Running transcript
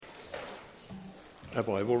Our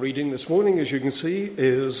Bible reading this morning, as you can see,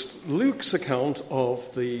 is Luke's account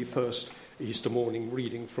of the first Easter morning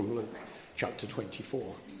reading from Luke, chapter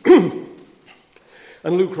 24. And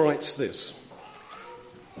Luke writes this: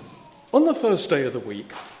 On the first day of the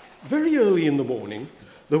week, very early in the morning,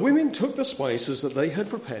 the women took the spices that they had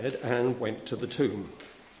prepared and went to the tomb.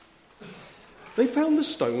 They found the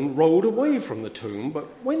stone rolled away from the tomb, but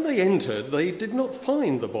when they entered, they did not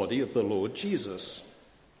find the body of the Lord Jesus.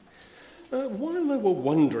 While they were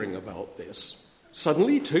wondering about this,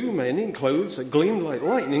 suddenly 2 men in clothes that gleamed like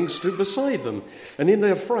lightning stood beside them, and in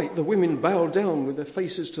their fright the women bowed down with their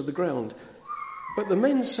faces to the ground. But the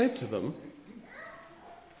men said to them,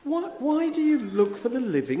 Why do you look for the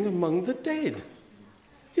living among the dead?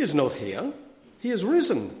 He is not here, he is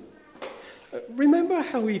risen. Remember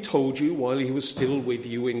how he told you while he was still with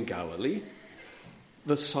you in Galilee?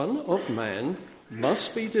 The Son of Man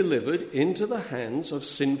must be delivered into the hands of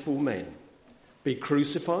sinful men, be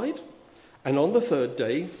crucified, and on the third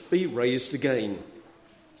day be raised again.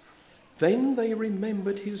 Then they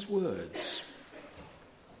remembered his words.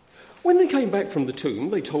 When they came back from the tomb,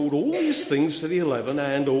 they told all these things to the 11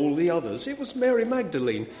 and all the others. It was Mary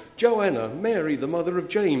Magdalene, Joanna, Mary, the mother of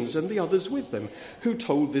James, and the others with them, who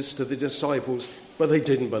told this to the disciples, but they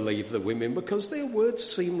didn't believe the women because their words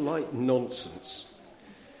seemed like nonsense.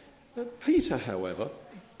 Peter, however,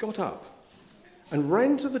 got up and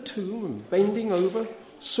ran to the tomb and, bending over,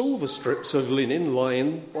 saw the strips of linen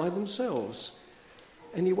lying by themselves.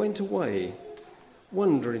 And he went away,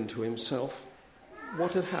 wondering to himself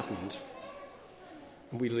what had happened.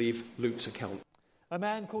 And we leave Luke's account. A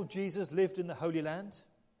man called Jesus lived in the Holy Land.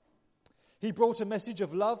 He brought a message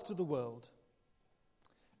of love to the world.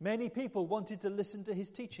 Many people wanted to listen to his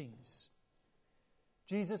teachings.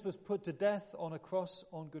 Jesus was put to death on a cross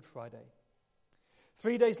on Good Friday.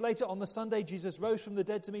 3 days later, on the Sunday, Jesus rose from the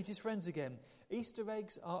dead to meet his friends again. Easter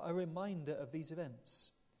eggs are a reminder of these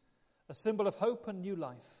events, a symbol of hope and new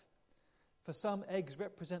life. For some, eggs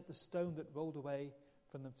represent the stone that rolled away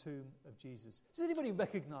from the tomb of Jesus. Does anybody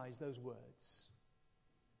recognize those words?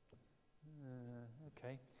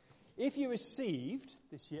 Okay. If you received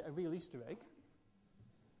this year a real Easter egg,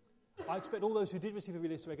 I expect all those who did receive a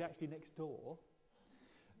real Easter egg actually next door.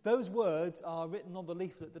 Those words are written on the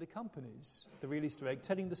leaflet that accompanies the real Easter egg,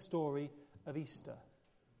 telling the story of Easter.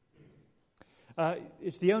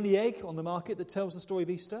 It's the only egg on the market that tells the story of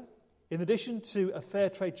Easter. In addition to a fair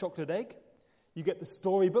trade chocolate egg, you get the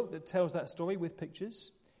storybook that tells that story with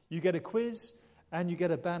pictures. You get a quiz, and you get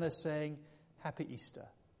a banner saying, Happy Easter.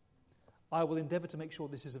 I will endeavour to make sure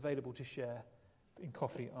this is available to share in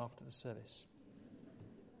coffee after the service.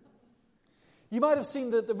 You might have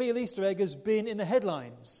seen that the real Easter egg has been in the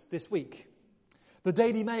headlines this week. The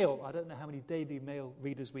Daily Mail, I don't know how many Daily Mail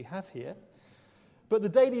readers we have here, but the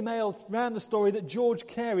Daily Mail ran the story that George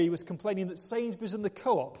Carey was complaining that Sainsbury's and the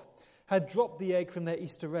Co-op had dropped the egg from their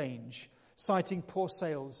Easter range, citing poor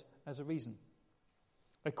sales as a reason.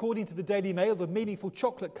 According to the Daily Mail, the Meaningful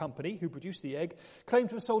Chocolate Company, who produced the egg, claimed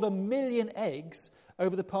to have sold 1 million eggs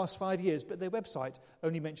over the past 5 years, but their website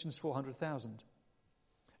only mentions 400,000.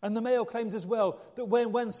 And the Mail claims as well that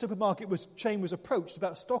when one supermarket chain was approached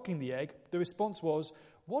about stocking the egg, the response was,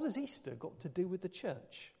 what has Easter got to do with the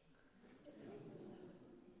church?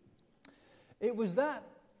 It was that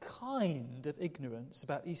kind of ignorance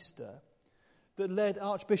about Easter that led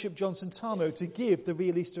Archbishop John Santamo to give the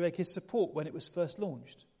real Easter egg his support when it was first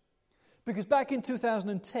launched. Because back in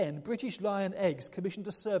 2010, British Lion Eggs commissioned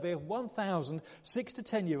a survey of 1,000 6 to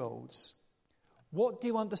 10-year-olds. What do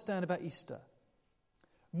you understand about Easter?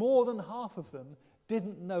 More than half of them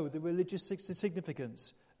didn't know the religious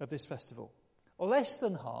significance of this festival. Or less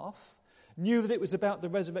than half knew that it was about the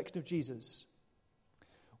resurrection of Jesus.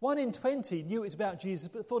 1 in 20 knew it was about Jesus,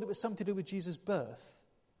 but thought it was something to do with Jesus' birth.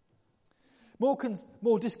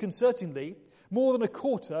 More disconcertingly, more than a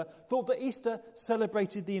quarter thought that Easter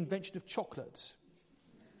celebrated the invention of chocolate,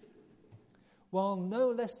 while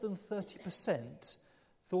no less than 30%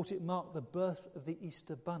 thought it marked the birth of the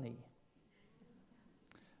Easter bunny.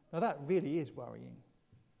 Now that really is worrying.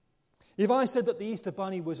 If I said that the Easter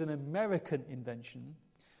bunny was an American invention,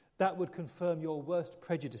 that would confirm your worst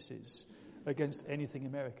prejudices against anything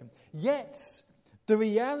American. Yet, the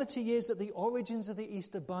reality is that the origins of the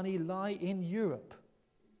Easter bunny lie in Europe.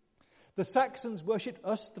 The Saxons worshipped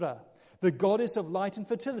Astra, the goddess of light and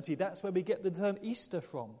fertility. That's where we get the term Easter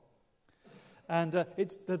from. And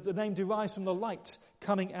the name derives from the light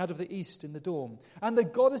coming out of the east in the dawn. And the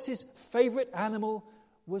goddess's favourite animal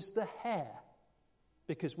was the hare.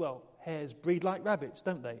 Because, well, hares breed like rabbits,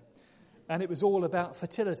 don't they? And it was all about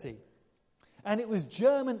fertility. And it was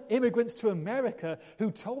German immigrants to America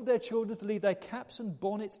who told their children to leave their caps and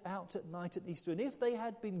bonnets out at night at Easter. And if they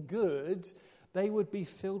had been good, they would be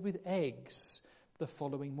filled with eggs the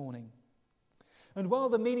following morning. And while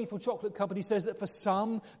the Meaningful Chocolate Company says that for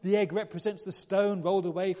some, the egg represents the stone rolled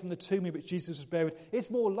away from the tomb in which Jesus was buried,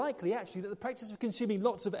 it's more likely, actually, that the practice of consuming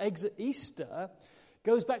lots of eggs at Easter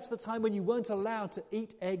goes back to the time when you weren't allowed to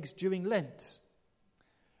eat eggs during Lent.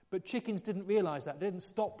 But chickens didn't realise that. They didn't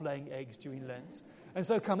stop laying eggs during Lent. And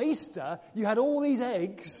so come Easter, you had all these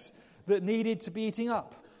eggs that needed to be eating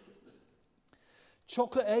up.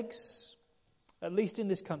 Chocolate eggs, at least in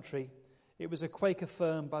this country, it was a Quaker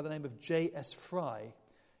firm by the name of J.S. Fry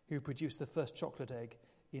who produced the first chocolate egg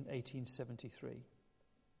in 1873.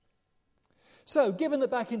 So, given that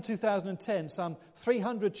back in 2010, some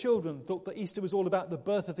 300 children thought that Easter was all about the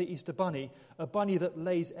birth of the Easter bunny, a bunny that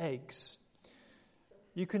lays eggs,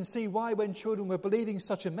 you can see why when children were believing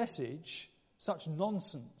such a message, such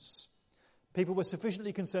nonsense, people were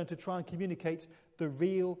sufficiently concerned to try and communicate the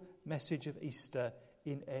real message of Easter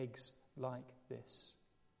in eggs like this.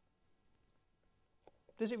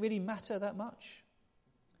 Does it really matter that much?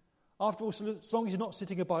 After all, so long as you're not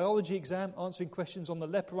sitting a biology exam answering questions on the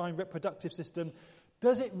leporine reproductive system,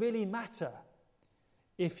 does it really matter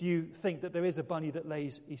if you think that there is a bunny that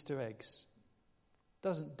lays Easter eggs?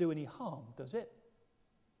 Doesn't do any harm, does it?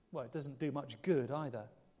 Well, it doesn't do much good either.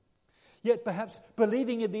 Yet perhaps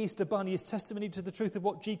believing in the Easter bunny is testimony to the truth of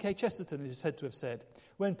what G.K. Chesterton is said to have said.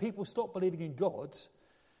 When people stop believing in God,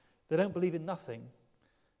 they don't believe in nothing,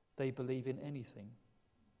 they believe in anything.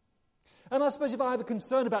 And I suppose if I have a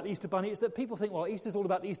concern about the Easter bunny, it's that people think, well, Easter's all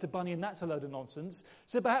about the Easter bunny and that's a load of nonsense.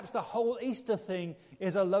 So perhaps the whole Easter thing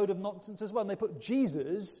is a load of nonsense as well. And they put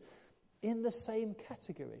Jesus in the same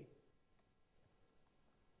category.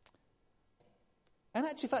 And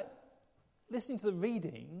actually, in fact, listening to the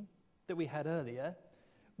reading that we had earlier,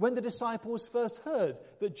 when the disciples first heard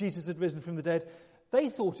that Jesus had risen from the dead, they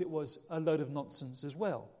thought it was a load of nonsense as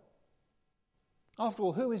well. After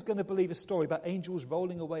all, who is going to believe a story about angels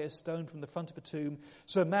rolling away a stone from the front of a tomb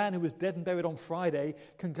so a man who was dead and buried on Friday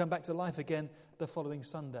can come back to life again the following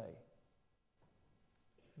Sunday?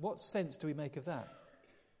 What sense do we make of that?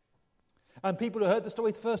 And people who heard the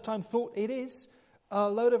story the first time thought it is a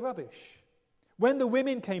load of rubbish. When the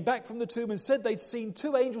women came back from the tomb and said they'd seen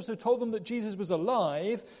two angels who told them that Jesus was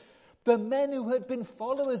alive, the men who had been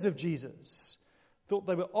followers of Jesus thought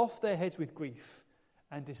they were off their heads with grief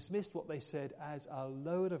and dismissed what they said as a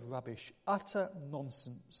load of rubbish, utter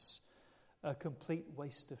nonsense, a complete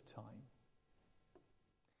waste of time.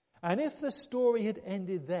 And if the story had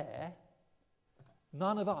ended there,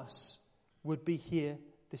 none of us would be here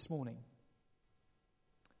this morning.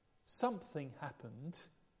 Something happened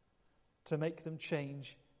to make them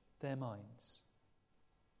change their minds.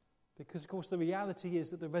 Because, of course, the reality is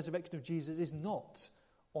that the resurrection of Jesus is not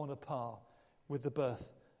on a par with the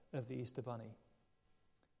birth of the Easter bunny.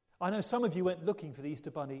 I know some of you went looking for the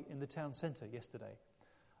Easter bunny in the town centre yesterday.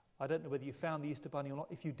 I don't know whether you found the Easter bunny or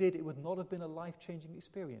not. If you did, it would not have been a life-changing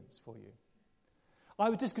experience for you. I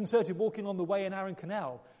was disconcerted walking on the way in Arran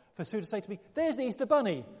Canal for Sue to say to me, "There's the Easter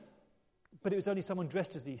bunny." But it was only someone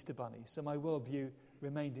dressed as the Easter bunny, so my worldview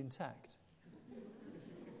remained intact.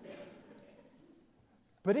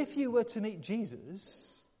 But if you were to meet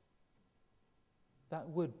Jesus, that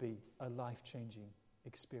would be a life-changing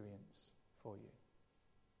experience for you.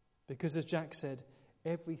 Because as Jack said,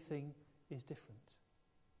 everything is different.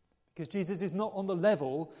 Because Jesus is not on the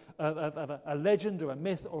level of a legend or a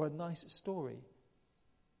myth or a nice story.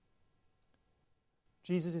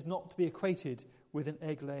 Jesus is not to be equated with an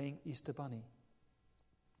egg-laying Easter bunny.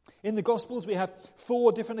 In the Gospels, we have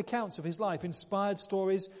 4 different accounts of his life, inspired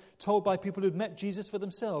stories told by people who'd met Jesus for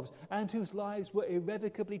themselves and whose lives were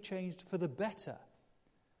irrevocably changed for the better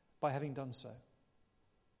by having done so.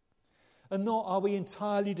 And nor are we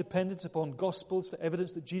entirely dependent upon Gospels for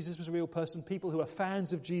evidence that Jesus was a real person. People who are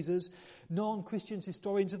fans of Jesus, non-Christians,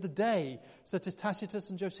 historians of the day, such as Tacitus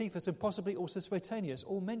and Josephus, and possibly also Suetonius,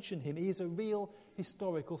 all mention him. He is a real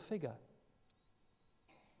historical figure.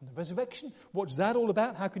 And the resurrection, what's that all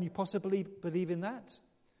about? How can you possibly believe in that?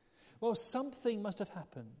 Well, something must have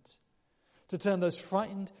happened to turn those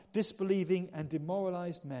frightened, disbelieving, and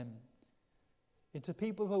demoralized men into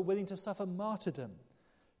people who are willing to suffer martyrdom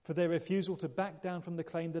for their refusal to back down from the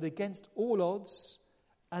claim that against all odds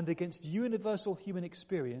and against universal human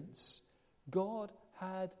experience, God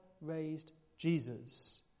had raised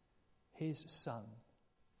Jesus, his Son,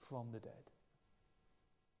 from the dead.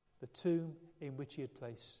 The tomb in which he had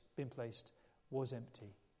been placed was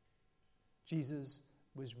empty. Jesus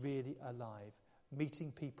was really alive,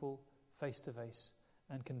 meeting people face to face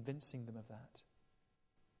and convincing them of that.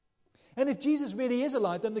 And if Jesus really is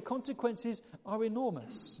alive, then the consequences are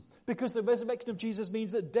enormous, because the resurrection of Jesus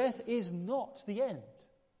means that death is not the end.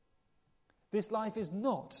 This life is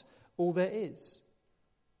not all there is.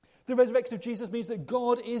 The resurrection of Jesus means that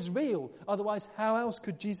God is real. Otherwise, how else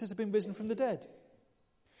could Jesus have been risen from the dead?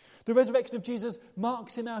 The resurrection of Jesus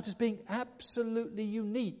marks him out as being absolutely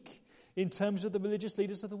unique in terms of the religious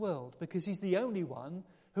leaders of the world, because he's the only one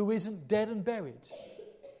who isn't dead and buried.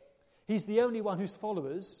 He's the only one whose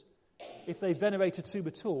followers, if they venerate a tomb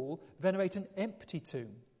at all, venerate an empty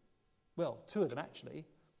tomb. Well, two of them actually,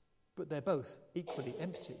 but they're both equally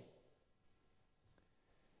empty.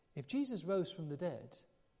 If Jesus rose from the dead,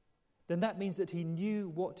 then that means that he knew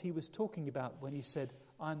what he was talking about when he said,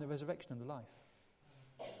 "I am the resurrection and the life."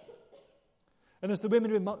 And as the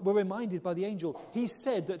women were reminded by the angel, he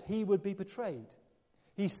said that he would be betrayed.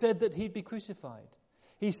 He said that he'd be crucified.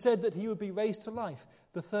 He said that he would be raised to life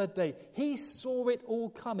the third day. He saw it all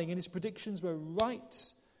coming, and his predictions were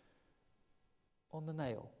right on the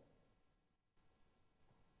nail.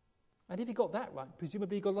 And if he got that right,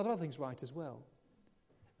 presumably he got a lot of other things right as well.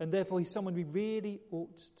 And therefore he's someone we really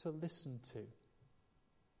ought to listen to.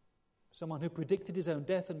 Someone who predicted his own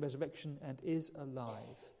death and resurrection and is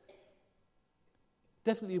alive.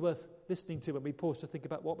 Definitely worth listening to when we pause to think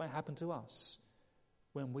about what might happen to us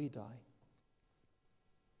when we die.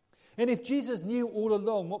 And if Jesus knew all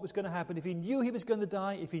along what was going to happen, if he knew he was going to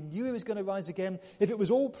die, if he knew he was going to rise again, if it was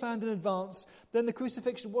all planned in advance, then the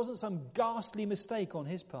crucifixion wasn't some ghastly mistake on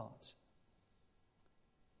his part.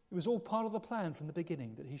 It was all part of the plan from the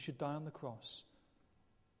beginning that he should die on the cross.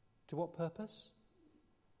 To what purpose?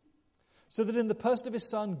 So that in the person of his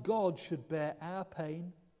Son, God should bear our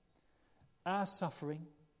pain, our suffering,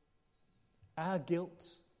 our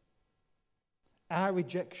guilt, our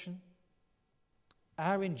rejection,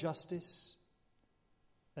 our injustice,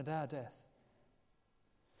 and our death.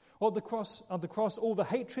 On the cross, all the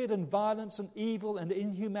hatred and violence and evil and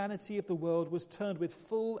inhumanity of the world was turned with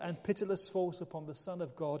full and pitiless force upon the Son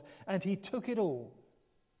of God, and he took it all,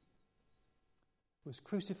 was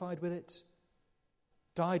crucified with it,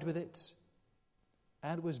 died with it,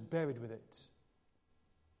 and was buried with it,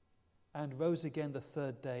 and rose again the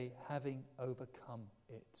third day, having overcome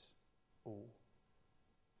it all.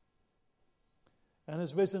 And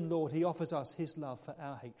as risen Lord, he offers us his love for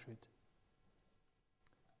our hatred,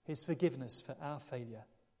 his forgiveness for our failure,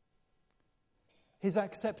 his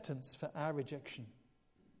acceptance for our rejection,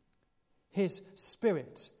 his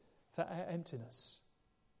spirit for our emptiness,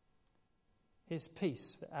 his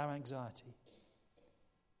peace for our anxiety,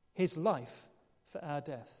 his life for our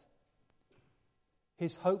death,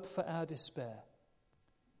 his hope for our despair,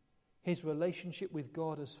 his relationship with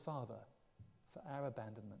God as Father for our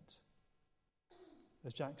abandonment.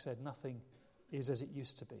 As Jack said, nothing is as it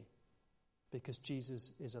used to be because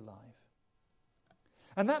Jesus is alive.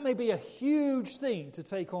 And that may be a huge thing to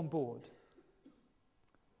take on board,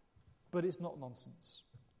 but it's not nonsense.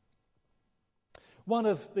 One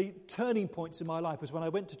of the turning points in my life was when I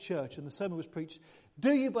went to church and the sermon was preached,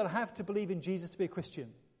 "Do you but have to believe in Jesus to be a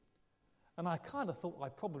Christian?" And I kind of thought I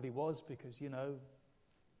probably was because,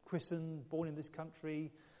 christened, born in this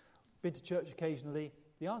country, been to church occasionally.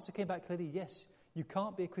 The answer came back clearly, yes, you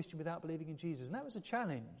can't be a Christian without believing in Jesus. And that was a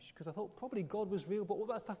challenge because I thought probably God was real, but all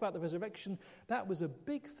that stuff about the resurrection, that was a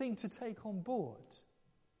big thing to take on board.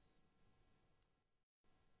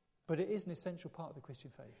 But it is an essential part of the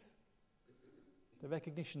Christian faith. The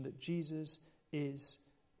recognition that Jesus is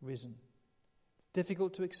risen. It's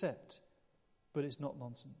difficult to accept, but it's not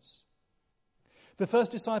nonsense. The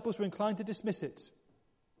first disciples were inclined to dismiss it.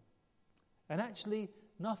 And actually,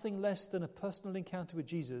 nothing less than a personal encounter with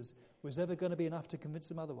Jesus was ever going to be enough to convince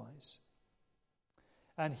them otherwise.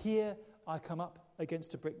 And here I come up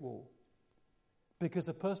against a brick wall. Because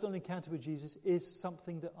a personal encounter with Jesus is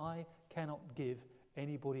something that I cannot give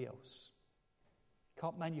anybody else.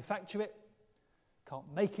 Can't manufacture it,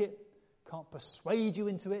 can't make it, can't persuade you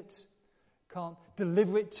into it, can't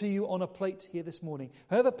deliver it to you on a plate here this morning.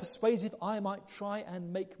 However persuasive I might try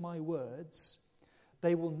and make my words,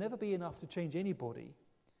 they will never be enough to change anybody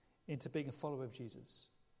into being a follower of Jesus.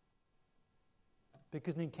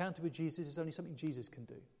 Because an encounter with Jesus is only something Jesus can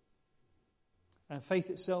do. And faith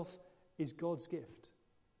itself is God's gift.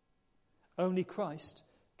 Only Christ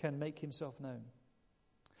can make himself known.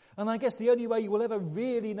 And I guess the only way you will ever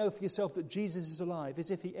really know for yourself that Jesus is alive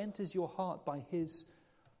is if he enters your heart by his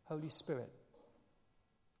Holy Spirit.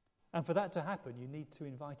 And for that to happen, you need to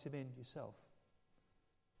invite him in yourself.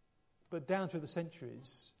 But down through the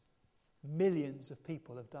centuries, millions of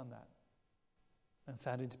people have done that and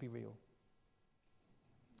found him to be real.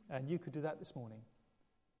 And you could do that this morning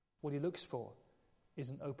What he looks for is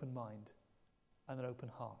an open mind and an open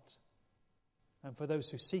heart. And for those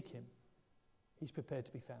who seek him, he's prepared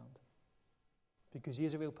to be found. Because he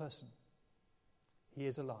is a real person. He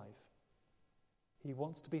is alive. He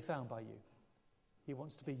wants to be found by you. He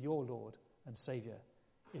wants to be your Lord and Saviour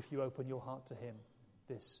if you open your heart to him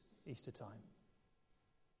this Easter time.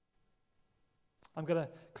 I'm going to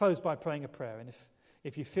close by praying a prayer. And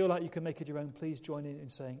if you feel like you can make it your own, please join in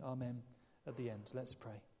saying Amen at the end. Let's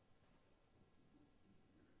pray.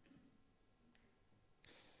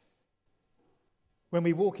 When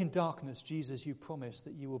we walk in darkness, Jesus, you promise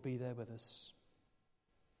that you will be there with us.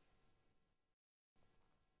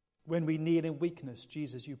 When we kneel in weakness,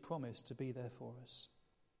 Jesus, you promise to be there for us.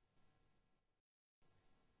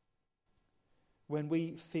 When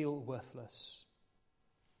we feel worthless,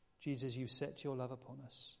 Jesus, you set your love upon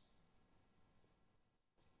us.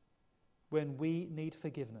 When we need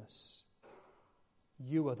forgiveness,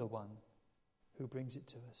 you are the one who brings it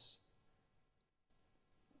to us.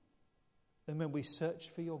 And when we search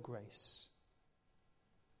for your grace,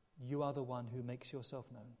 you are the one who makes yourself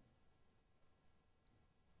known.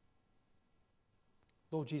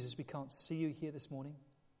 Lord Jesus, we can't see you here this morning.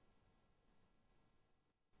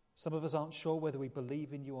 Some of us aren't sure whether we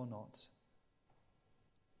believe in you or not.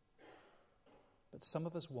 But some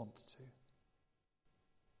of us want to.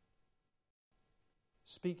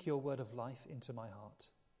 Speak your word of life into my heart.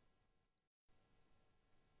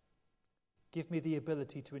 Give me the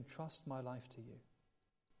ability to entrust my life to you.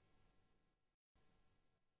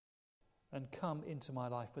 And come into my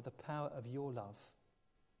life with the power of your love,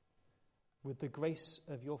 with the grace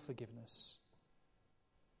of your forgiveness,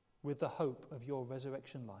 with the hope of your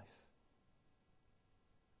resurrection life,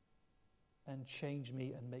 and change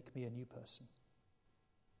me and make me a new person.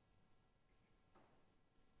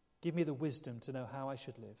 Give me the wisdom to know how I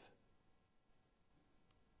should live,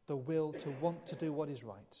 the will to want to do what is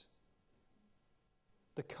right,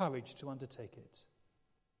 the courage to undertake it,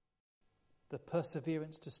 the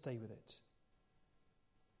perseverance to stay with it,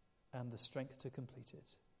 and the strength to complete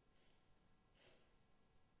it.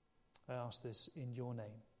 I ask this in your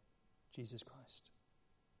name, Jesus Christ.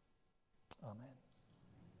 Amen.